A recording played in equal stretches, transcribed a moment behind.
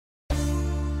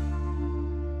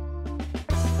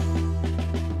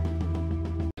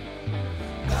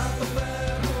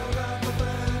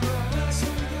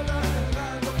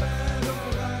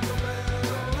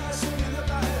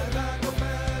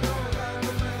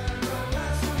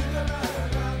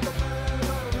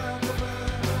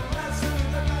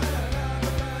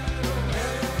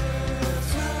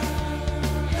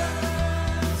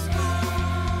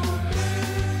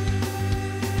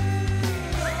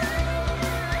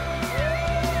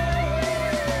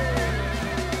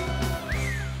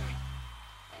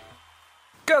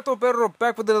Gato Perro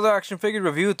back with another action figure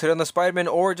review today on the Spider-Man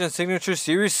Origin Signature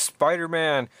Series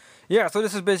Spider-Man. Yeah, so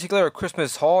this is basically our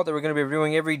Christmas haul that we're going to be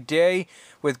reviewing every day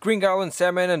with Green Goblin,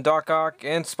 Sandman, and Doc Ock,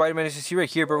 and Spider-Man as you see right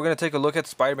here, but we're going to take a look at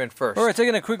Spider-Man first. Alright,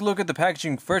 taking a quick look at the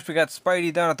packaging first, we got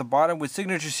Spidey down at the bottom with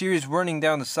Signature Series running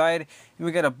down the side, and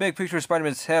we got a big picture of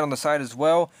Spider-Man's head on the side as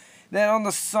well. Then on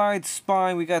the side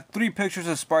spine, we got 3 pictures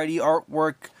of Spidey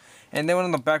artwork, and then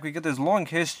on the back we got this long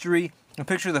history, a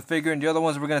picture of the figure, and the other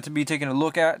ones we're going to be taking a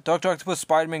look at. Dr. Octopus,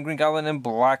 Spider-Man, Green Goblin, and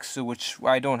Black Suit, which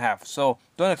I don't have. So,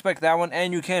 don't expect that one,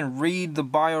 and you can read the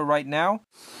bio right now.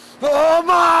 Oh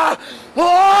my!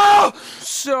 Oh!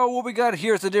 So, what we got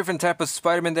here is a different type of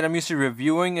Spider-Man that I'm used to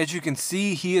reviewing. As you can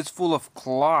see, he is full of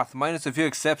cloth, minus a few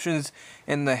exceptions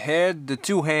in the head, the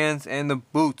 2 hands, and the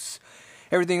boots.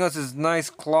 Everything else is nice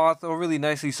cloth, or really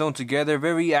nicely sewn together.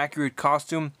 Very accurate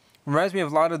costume. Reminds me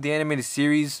of a lot of the animated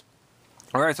series.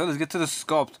 Alright, so let's get to the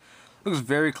sculpt. Looks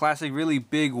very classic, really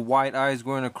big white eyes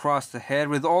going across the head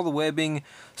with all the webbing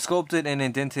sculpted and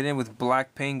indented in with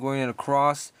black paint going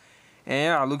across. And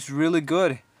yeah, it looks really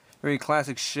good. Very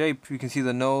classic shape. You can see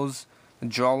the nose, the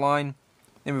jawline.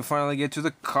 And we finally get to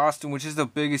the costume, which is the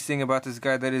biggest thing about this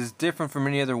guy that is different from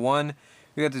any other one.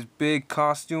 We got this big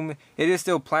costume. It is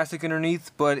still plastic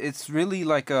underneath, but it's really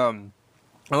like a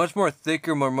much more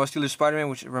thicker, more muscular Spider-Man,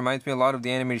 which reminds me a lot of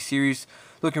the animated series.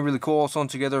 Looking really cool, all sewn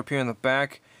together up here in the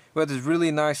back. We got this really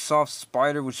nice soft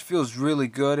spider, which feels really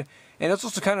good. And it's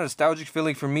also kind of nostalgic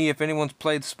feeling for me. If anyone's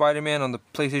played Spider-Man on the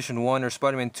PlayStation 1 or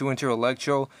Spider-Man 2 Inter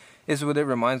Electro, this is what it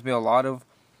reminds me a lot of.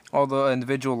 All the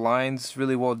individual lines,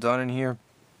 really well done in here.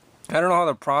 I don't know how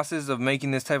the process of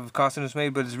making this type of costume is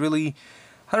made, but it's really,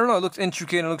 I don't know, it looks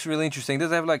intricate and it looks really interesting. It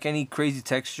doesn't have like any crazy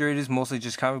texture, it is mostly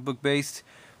just comic book based.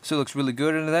 So it looks really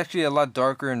good, and it's actually a lot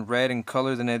darker in red in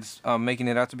color than it's making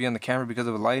it out to be on the camera because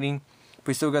of the lighting. But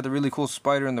we still got the really cool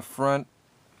spider in the front,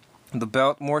 the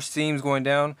belt, more seams going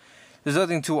down. There's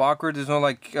nothing too awkward. There's no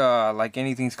like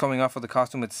anything's coming off of the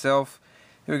costume itself.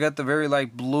 Here we got the very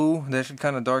light blue. That's actually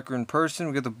kind of darker in person.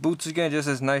 We got the boots again, just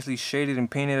as nicely shaded and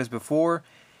painted as before.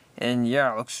 And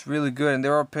yeah, it looks really good. And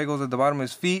there are pegels at the bottom of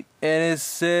his feet, and it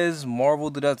says Marvel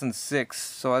 2006.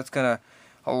 So that's kind of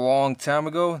a long time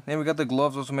ago. Then we got the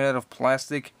gloves also made out of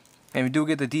plastic, and we do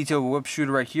get the detail of a web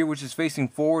shooter right here, which is facing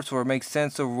forward, so it makes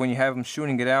sense. So when you have him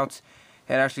shooting it out,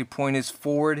 it actually points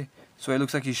forward, so it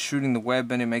looks like he's shooting the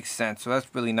web, and it makes sense. So that's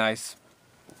really nice.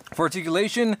 For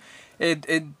articulation, it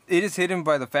is hidden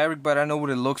by the fabric, but I know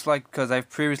what it looks like because I've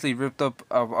previously ripped up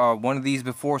one of these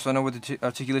before, so I know what the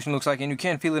articulation looks like, and you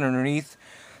can feel it underneath.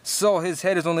 So his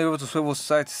head is only able to swivel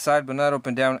side to side, but not up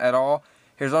and down at all.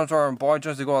 His arms are on ball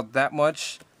joints to go out that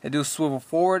much. They do swivel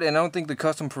forward, and I don't think the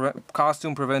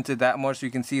costume prevented that much, so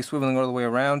you can see it swiveling all the way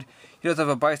around. He does have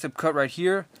a bicep cut right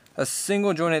here, a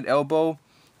single jointed elbow.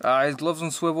 His gloves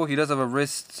on swivel. He does have a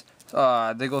wrist.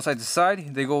 They go side to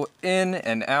side. They go in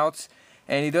and out.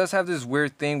 And he does have this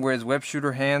weird thing where his web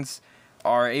shooter hands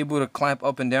are able to clamp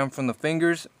up and down from the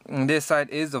fingers. And this side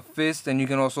is a fist, and you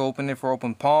can also open it for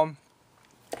open palm.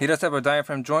 He does have a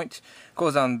diaphragm joint.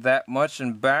 Goes down that much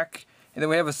and back. And then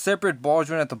we have a separate ball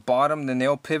joint at the bottom. Then they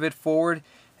all pivot forward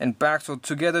and back. So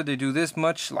together they do this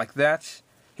much, like that.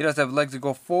 He does have legs that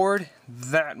go forward,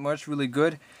 that much, really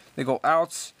good. They go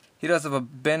out. He does have a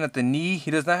bend at the knee. He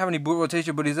does not have any boot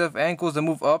rotation, but he does have ankles that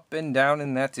move up and down,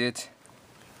 and that's it.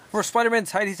 For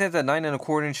Spider-Man's height, he stands at 9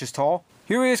 1/4 inches tall.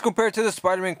 Here he is compared to the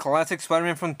Spider-Man classic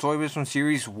Spider-Man from Toy Biz from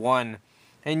Series 1.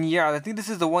 And yeah, I think this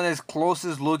is the one that's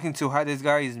closest looking to how this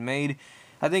guy is made.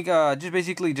 I think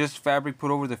just fabric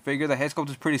put over the figure. The head sculpt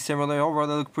is pretty similar. Overall,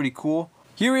 they look pretty cool.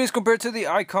 Here he is compared to the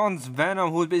Icon's Venom,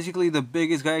 who is basically the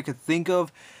biggest guy I could think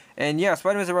of. And yeah,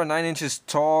 Spider-Man's around 9 inches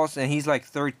tall, and he's like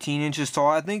 13 inches tall.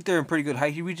 I think they're in pretty good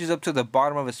height. He reaches up to the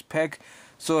bottom of his pec.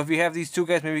 So if you have these two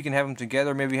guys, maybe you can have them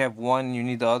together. Maybe you have one and you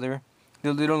need the other.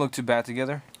 They don't look too bad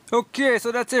together. Okay,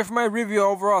 so that's it for my review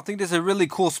overall. I think this is a really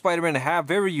cool Spider-Man to have,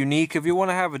 very unique. If you want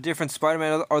to have a different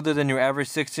Spider-Man other than your average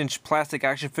 6-inch plastic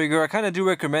action figure, I kind of do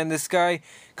recommend this guy.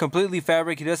 Completely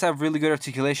fabric, he does have really good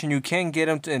articulation. You can get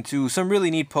him into some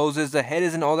really neat poses. The head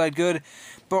isn't all that good,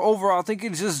 but overall I think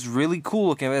it's just really cool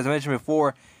looking. As I mentioned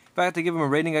before, if I had to give him a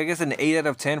rating, I guess an 8 out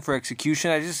of 10 for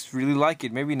execution. I just really like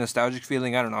it. Maybe nostalgic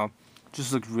feeling, I don't know.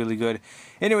 Just looks really good.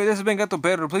 Anyway, this has been Gato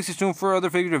Perro. Please stay tuned for other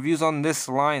figure reviews on this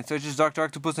line, such as Dr.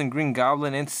 Octopus and Green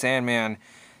Goblin and Sandman.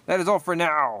 That is all for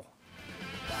now.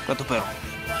 Gato Perro.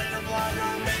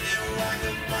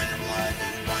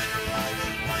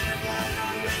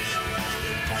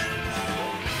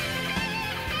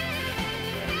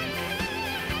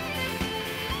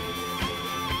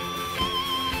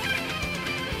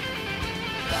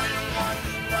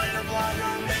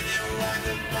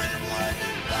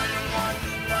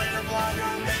 Spider-Man,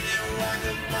 Spider-Man.